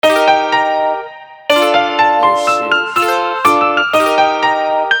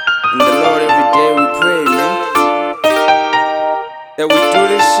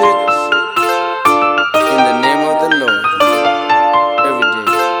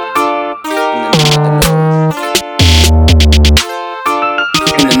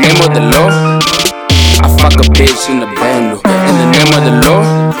bitch in the bando. In the name of the Lord,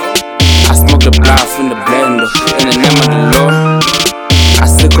 I smoke the block from the blender. In the name of the Lord, I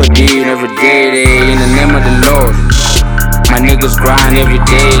sick codeine every day. In the name of the Lord, my niggas grind every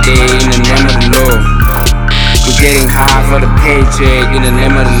day. In the name of the Lord, we getting high for the paycheck. In the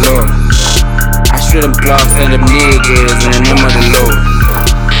name of the Lord, I shoot them blocks and them niggas. In the name of the Lord,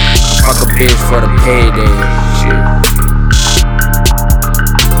 fuck a bitch for the payday. Shit.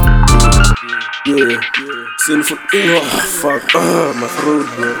 Yeah, sinful. Oh, fuck. My throat,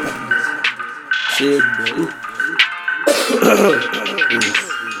 bro. Shit, bro.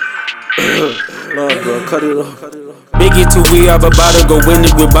 Nah, bro, cut it off. Biggie too, we are about to go win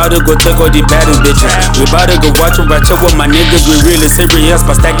it. We about to go take all the baddest bitches. We about to go watch and ratchet with my niggas. We really serious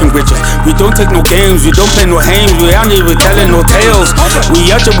by stacking riches. We don't take no games, we don't play no games. We aren't even telling no tales. We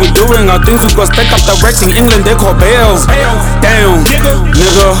out here, we doing our things. We go stack up the racks in England, they call bales. Damn,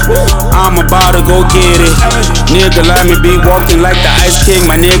 nigga, I'm about to go get it. Nigga, let me be walking like the Ice King.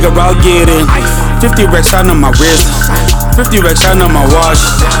 My nigga, I'll get it. 50 racks on my wrist, 50 racks on my watch.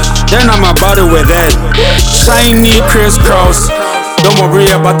 Then I'm about to wear that shiny crisscross. Don't worry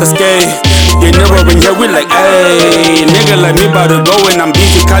about the skate. You never in here, we like, ayy. Nigga like me about to go and I'm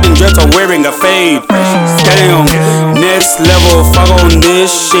busy cutting dress or wearing a fade. Damn, next level, fuck on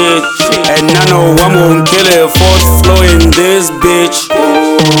this shit. And I know I'm gonna kill it, fourth floor in this bitch.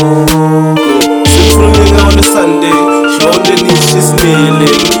 Sinful nigga on a Sunday, she on the knees, she's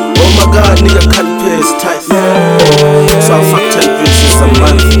kneeling. Oh my god, nigga can't pay his tithe. So I fuck 10 bitches a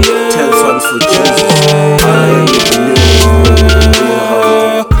month, 10 sons for Jesus. I am the new.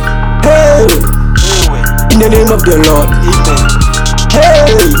 Hey, in the name of the Lord, amen.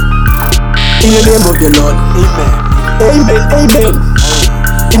 Hey, in the name of the Lord, amen. Amen, amen.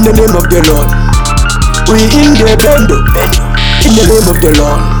 In the name of the Lord, we in the bando. In the name of the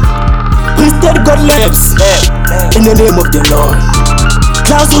Lord, Christian God lives. In the name of the Lord,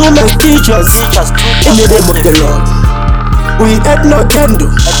 classroom and teachers. In the name of the Lord, we had no bando.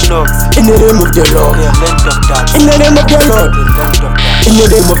 In the name of the Lord, in the name of the Lord, in the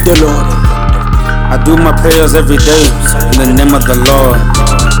name of the Lord. I do my prayers every day in the name of the Lord.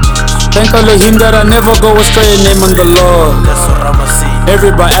 Thank Elohim that I never go astray in the name of the Lord.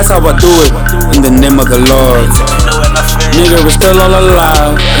 Everybody asks how I do it in the name of the Lord. Nigga, we're still all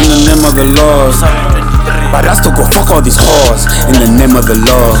alive in the name of the Lord. But I still go fuck all these whores in the name of the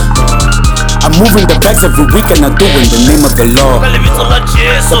Lord. I'm moving the bags every week and I do in the name of the Lord.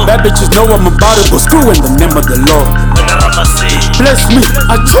 The bad bitches know I'm about to go screw in the name of the Lord. Bless me,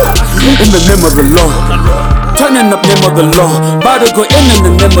 I choke in the name of the Lord. Turning up name of the Lord. About to go in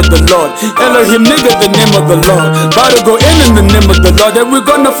the name of the Lord. Elohim nigga, the name of the Lord. About to go in the name of the Lord. And we're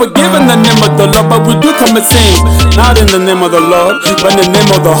gonna forgive in the name of the Lord. But we do commit sins, not in the name of the Lord, but in the name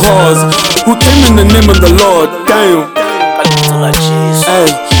of the whores who came in the name of the Lord. Damn. Hey,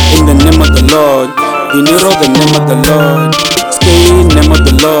 in the name of the Lord. You need all the name of the Lord. Stay name of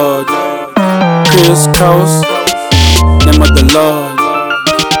the Lord. Crisscross, name of the Lord.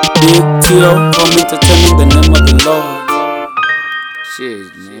 Big Tido, home entertainment, the name of the Lord. Shit,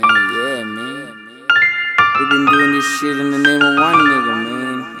 man, yeah, man. We been doing this shit in the name of one nigga,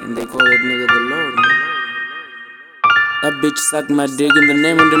 man. And they call that nigga the Lord, man. That bitch sucked my dick in the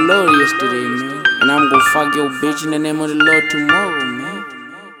name of the Lord yesterday, man. And I'm gonna fuck your bitch in the name of the Lord tomorrow, man.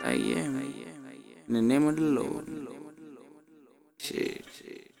 Yeah, man. In the name of the Lord. Shit.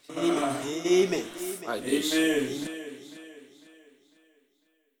 Amen. Like this shit.